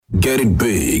Get it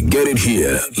big, get it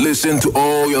here. Listen to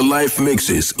all your live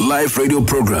mixes, live radio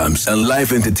programs, and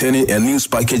live entertaining and news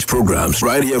package programs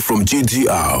right here from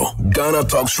GTR, Ghana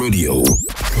Talks Radio.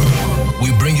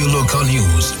 We bring you local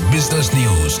news, business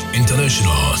news,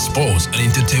 international, sports, and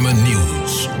entertainment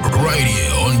news right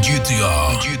here on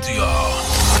GTR.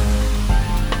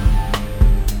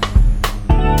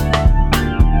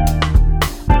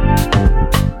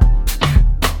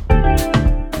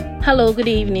 Hello, good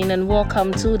evening, and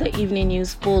welcome to the Evening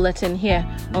News Bulletin here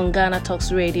on Ghana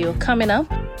Talks Radio. Coming up,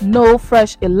 no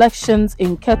fresh elections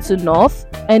in Ketu North.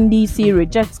 NDC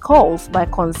rejects calls by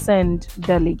concerned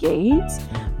delegates.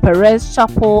 Perez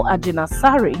Chapo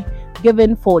Ajinasari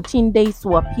given 14 days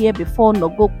to appear before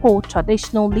Nogokpo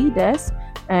traditional leaders.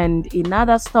 And in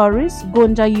other stories,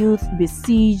 Gonja youth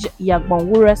besiege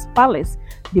Yagbonwura's palace,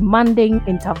 demanding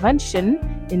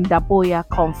intervention in Daboya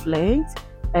conflict.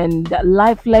 And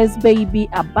lifeless baby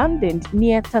abandoned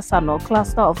near Tesano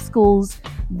cluster of schools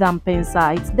dumping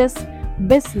sites. This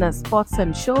business, sports,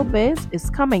 and showbiz is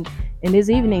coming in this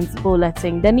evening's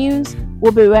bulletin. The news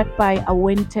will be read by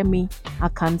Awentemi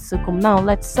Akansukum. Now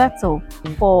let's settle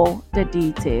for the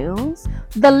details.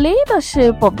 The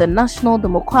leadership of the National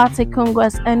Democratic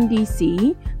Congress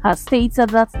NDC has stated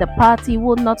that the party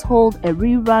will not hold a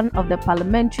rerun of the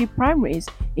parliamentary primaries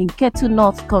in Ketu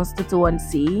North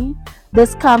constituency.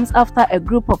 This comes after a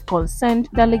group of concerned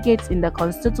delegates in the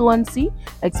constituency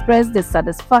expressed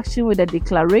dissatisfaction with the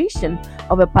declaration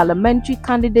of a parliamentary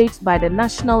candidate by the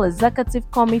National Executive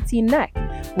Committee (NEC)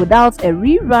 without a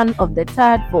rerun of the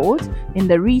third vote in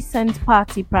the recent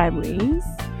party primaries.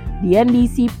 The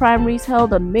NDC primaries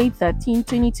held on May 13,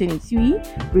 2023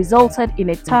 resulted in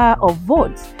a tie of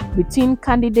votes between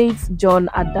candidates John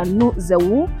Adanu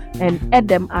Zewu and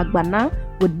Edem Agbana,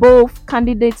 with both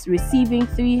candidates receiving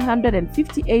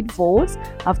 358 votes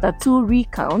after two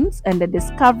recounts and the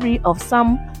discovery of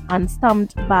some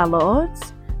unstamped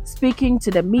ballots. Speaking to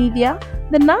the media,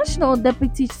 the National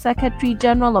Deputy Secretary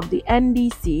General of the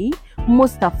NDC,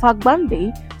 Mustafa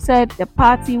Gbande, said the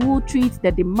party will treat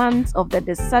the demands of the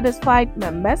dissatisfied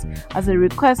members as a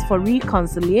request for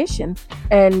reconciliation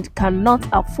and cannot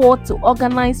afford to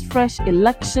organize fresh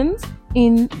elections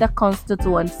in the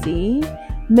constituency.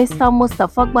 Mr.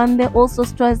 Mustafa Gbande also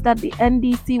stressed that the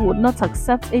NDC would not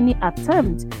accept any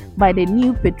attempt by the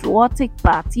New Patriotic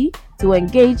Party to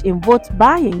engage in vote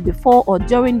buying before or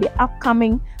during the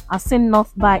upcoming Asin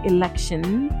North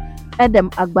by-election. Edem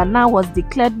Agbana was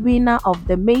declared winner of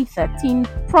the May 13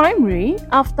 primary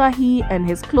after he and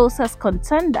his closest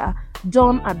contender,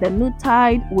 John Adenu,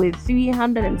 tied with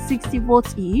 360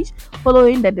 votes each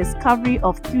following the discovery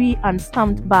of three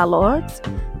unstamped ballots.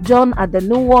 John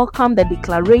Adenu welcomed the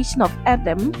declaration of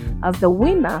Edem as the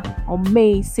winner on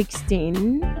May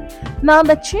 16. Now,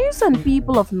 the chiefs and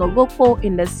people of Nogokpo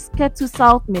in the Ketu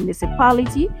South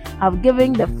municipality have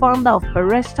given the founder of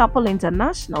Perez Chapel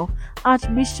International,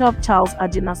 Archbishop Charles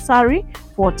Ajinasari,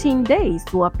 14 days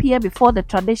to appear before the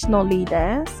traditional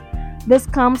leaders. This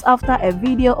comes after a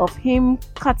video of him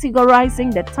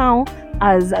categorizing the town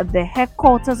as the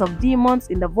headquarters of demons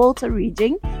in the Volta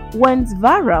region went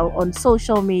viral on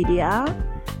social media.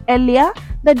 Earlier,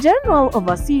 the General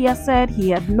Overseer said he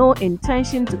had no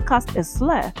intention to cast a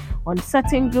slur on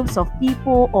certain groups of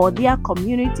people or their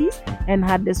communities and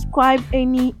had described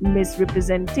any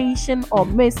misrepresentation or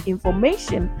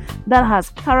misinformation that has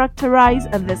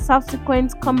characterized the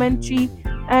subsequent commentary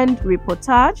and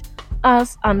reportage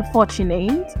as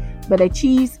unfortunate. But the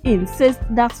chiefs insist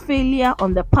that failure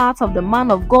on the part of the man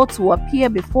of God to appear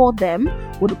before them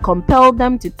would compel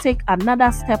them to take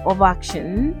another step of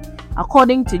action.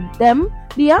 According to them,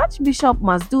 the Archbishop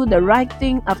must do the right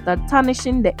thing after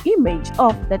tarnishing the image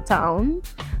of the town.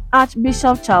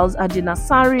 Archbishop Charles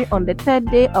Ajinasari, on the third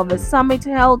day of a summit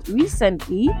held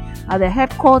recently at the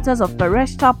headquarters of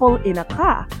Perez Chapel in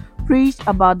Accra, preached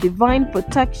about divine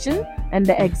protection and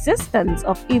the existence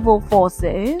of evil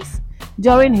forces.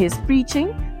 During his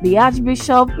preaching, the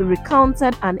Archbishop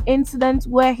recounted an incident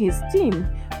where his team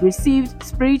received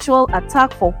spiritual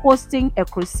attack for hosting a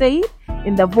crusade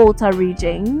in the Volta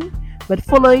region. But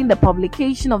following the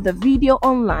publication of the video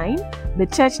online, the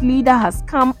church leader has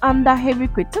come under heavy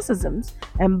criticisms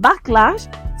and backlash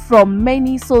from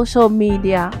many social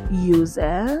media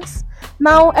users.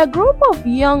 Now, a group of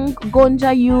young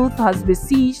Gonja youth has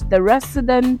besieged the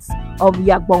residents of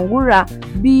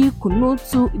Yagbonwura B.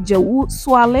 Kunutu Jewu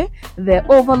Swale, the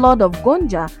overlord of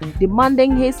Gonja,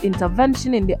 demanding his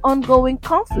intervention in the ongoing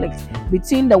conflict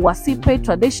between the Wasipe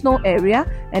traditional area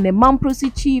and the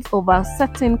Mamprusi chief over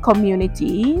certain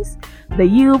communities. The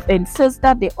youth insist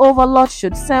that the overlord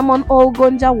should summon all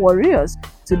Gonja warriors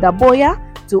to Daboya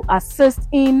to assist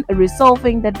in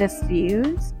resolving the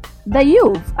disputes. The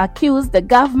youth accused the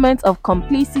government of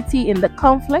complicity in the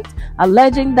conflict,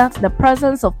 alleging that the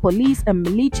presence of police and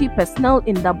military personnel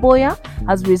in Daboya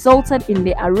has resulted in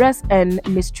the arrest and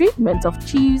mistreatment of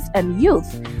chiefs and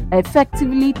youth,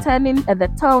 effectively turning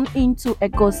the town into a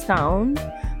ghost town.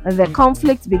 The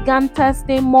conflict began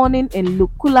Thursday morning in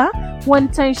Lukula when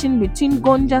tension between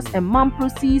Gonjas and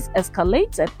Mamprusis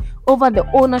escalated over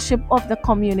the ownership of the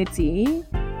community.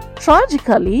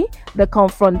 Tragically, the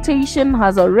confrontation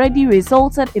has already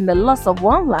resulted in the loss of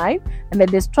one life and the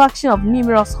destruction of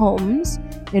numerous homes.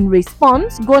 In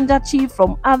response, Gonja chiefs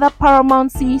from other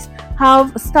paramountcies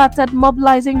have started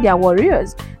mobilizing their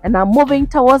warriors and are moving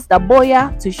towards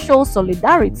Daboya to show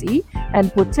solidarity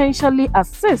and potentially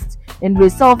assist in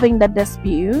resolving the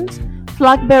dispute.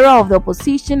 Flag bearer of the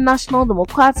opposition National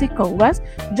Democratic Congress,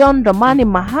 John Dramani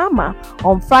Mahama,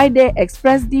 on Friday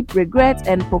expressed deep regret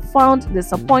and profound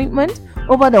disappointment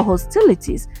over the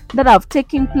hostilities that have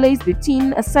taken place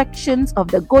between sections of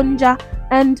the Gonja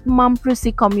and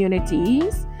Mamprusi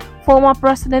communities. Former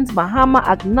President Mahama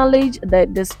acknowledged the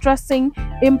distressing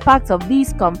impact of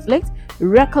these conflicts,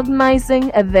 recognizing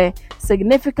the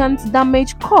significant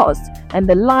damage caused and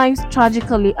the lives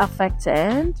tragically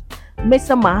affected.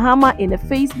 Mr. Mahama, in a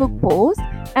Facebook post,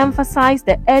 emphasized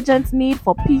the urgent need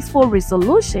for peaceful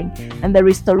resolution and the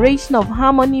restoration of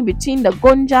harmony between the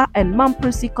Gonja and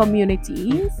Mamprusi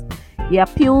communities. He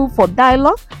appealed for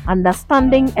dialogue,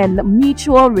 understanding, and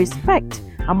mutual respect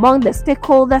among the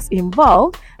stakeholders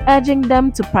involved, urging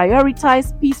them to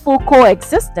prioritize peaceful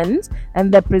coexistence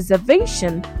and the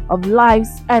preservation of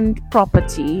lives and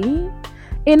property.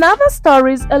 In other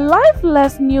stories, a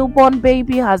lifeless newborn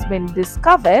baby has been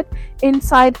discovered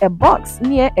inside a box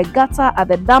near a gutter at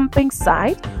the dumping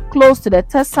site close to the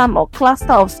Tesano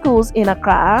cluster of schools in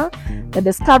Accra. The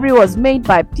discovery was made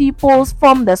by pupils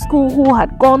from the school who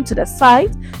had gone to the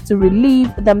site to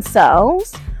relieve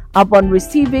themselves. Upon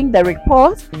receiving the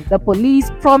report, the police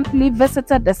promptly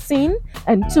visited the scene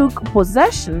and took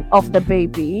possession of the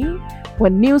baby.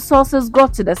 When news sources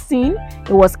got to the scene,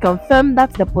 it was confirmed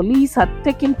that the police had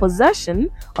taken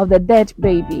possession of the dead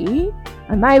baby.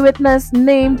 An eyewitness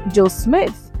named Joe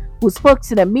Smith, who spoke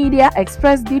to the media,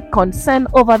 expressed deep concern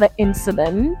over the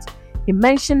incident. He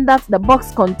mentioned that the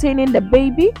box containing the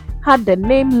baby had the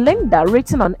name Linda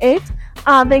written on it,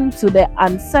 adding to the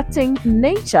unsettling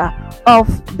nature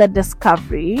of the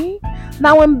discovery.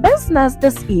 Now, in business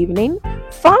this evening,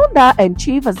 founder and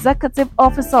chief executive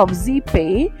officer of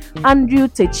ZPay, Andrew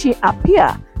Techi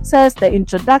Appiah, says the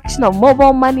introduction of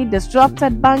mobile money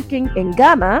disrupted banking in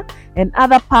Ghana and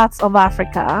other parts of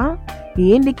Africa.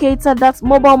 He indicated that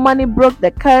mobile money broke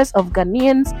the curse of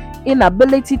Ghanaians'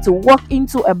 inability to walk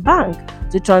into a bank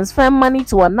to transfer money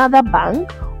to another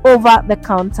bank over the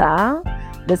counter.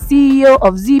 The CEO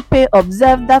of ZPay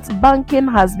observed that banking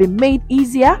has been made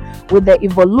easier with the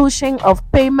evolution of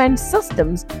payment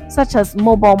systems such as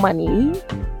mobile money.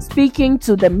 Speaking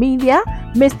to the media,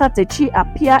 Mr. Techi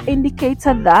Appiah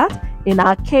indicated that, in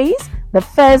our case, the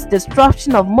first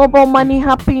disruption of mobile money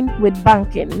happened with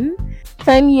banking.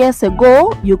 10 years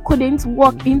ago, you couldn't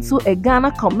walk into a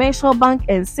Ghana commercial bank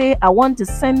and say, "I want to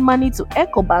send money to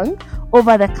EcoBank"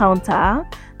 over the counter.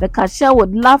 The cashier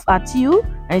would laugh at you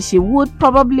and she would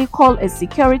probably call a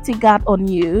security guard on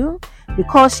you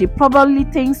because she probably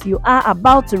thinks you are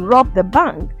about to rob the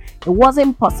bank. It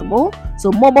wasn't possible,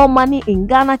 so mobile money in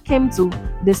Ghana came to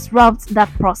disrupt that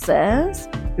process.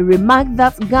 He remarked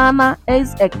that Ghana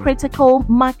is a critical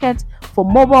market for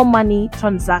mobile money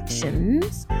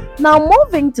transactions. Now,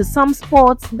 moving to some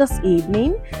sports this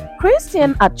evening,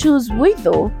 Christian Achu's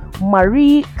widow,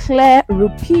 Marie Claire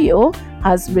Rupio,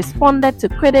 has responded to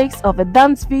critics of a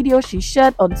dance video she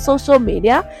shared on social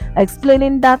media,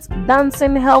 explaining that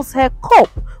dancing helps her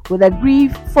cope with the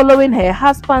grief following her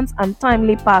husband's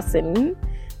untimely passing.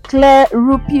 Claire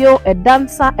Rupio, a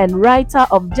dancer and writer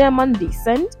of German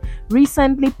descent,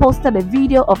 recently posted a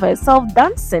video of herself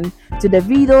dancing to the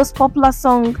video's popular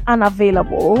song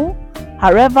Unavailable.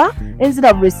 However, instead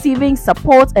of receiving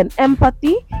support and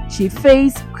empathy, she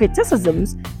faced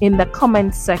criticisms in the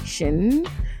comment section.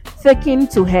 Taking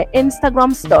to her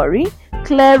Instagram story,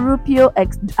 Claire Rupio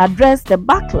addressed the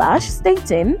backlash,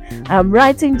 stating, "I'm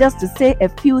writing just to say a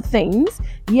few things.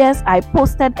 Yes, I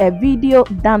posted a video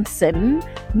dancing,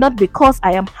 not because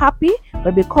I am happy,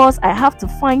 but because I have to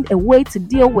find a way to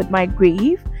deal with my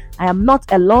grief. I am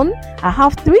not alone. I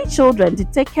have 3 children to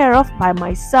take care of by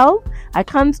myself. I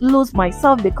can't lose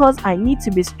myself because I need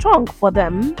to be strong for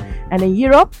them. And in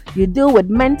Europe, you deal with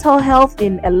mental health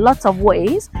in a lot of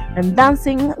ways, and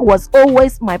dancing was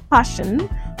always my passion.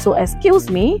 So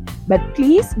excuse me, but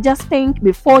please just think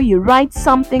before you write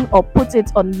something or put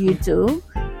it on YouTube.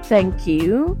 Thank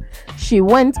you. She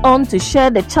went on to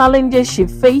share the challenges she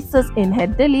faces in her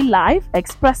daily life,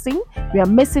 expressing, "We are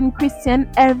missing Christian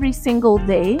every single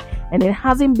day, and it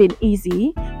hasn't been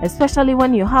easy, especially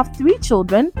when you have 3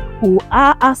 children who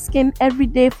are asking every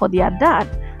day for their dad.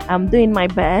 I'm doing my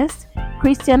best."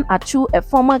 Christian Achu, a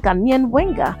former Ghanaian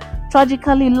winger,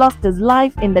 tragically lost his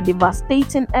life in the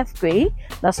devastating earthquake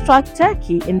that struck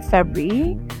Turkey in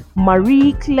February.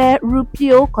 Marie Claire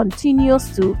Rupio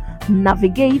continues to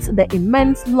navigate the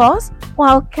immense loss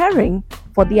while caring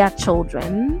for their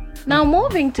children. Now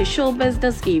moving to showbiz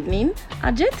this evening,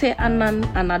 Ajete Anan,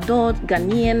 an adored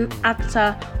Ghanaian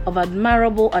actor of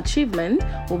admirable achievement,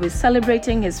 will be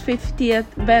celebrating his 50th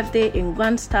birthday in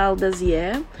grand style this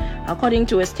year. According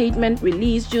to a statement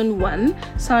released June 1,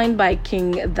 signed by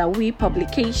King Dawi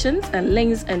Publications and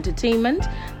Links Entertainment,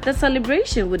 the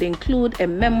celebration would include a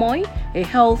memoir, a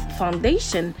health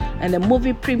foundation, and a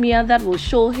movie premiere that will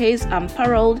show his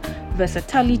unparalleled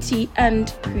versatility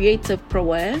and creative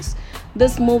prowess.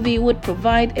 This movie would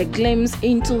provide a glimpse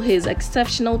into his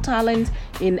exceptional talent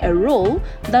in a role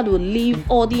that will leave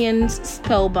audience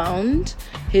spellbound.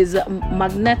 His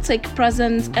magnetic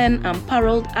presence and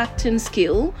unparalleled acting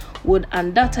skill would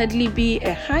undoubtedly be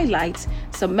a highlight,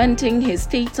 cementing his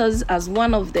status as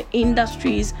one of the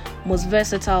industry's most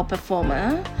versatile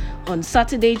performers. On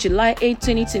Saturday, July 8,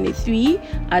 2023,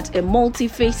 at a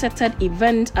multifaceted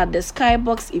event at the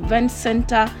Skybox Event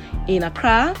Center in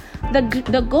Accra,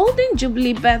 the Golden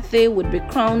Jubilee birthday would be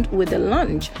crowned with the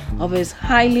launch of his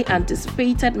highly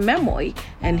anticipated memoir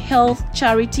and health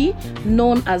charity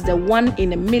known as the 1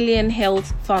 in a Million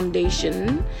Health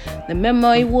Foundation. The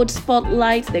memoir would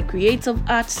spotlight the creative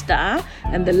art star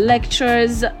and the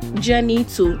lecturer's journey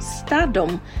to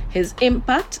stardom, his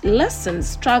impact, lessons,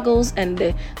 struggles, and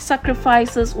the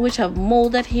sacrifices which have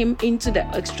molded him into the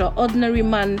extraordinary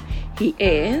man he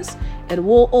is. It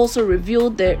will also reveal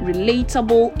the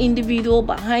relatable individual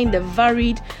behind the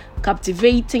varied,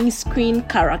 captivating screen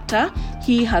character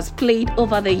he has played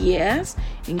over the years,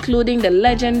 including the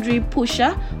legendary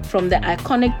Pusher from the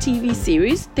iconic TV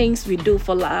series Things We Do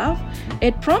for Love.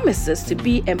 It promises to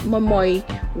be a memoir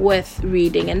worth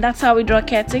reading. And that's how we draw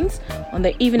curtains on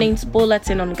the evening's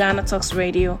bulletin on Ghana Talks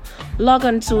Radio. Log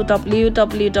on to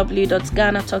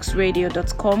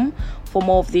www.GhanaTalksRadio.com for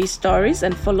more of these stories,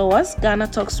 and follow us, Ghana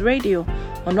Talks Radio,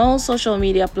 on all social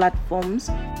media platforms.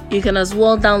 You can as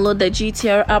well download the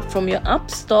GTR app from your App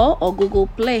Store or Google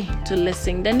Play to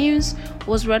listen. The news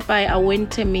was read by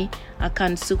Awentemi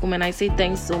Akansukum, and I say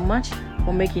thanks so much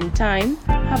for making time.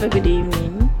 Have a good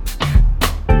evening.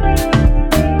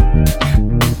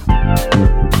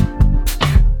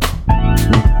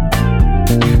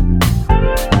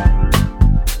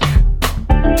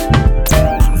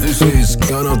 This is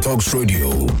Ghana Talks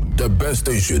Radio, the best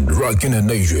station rocking the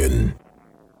nation.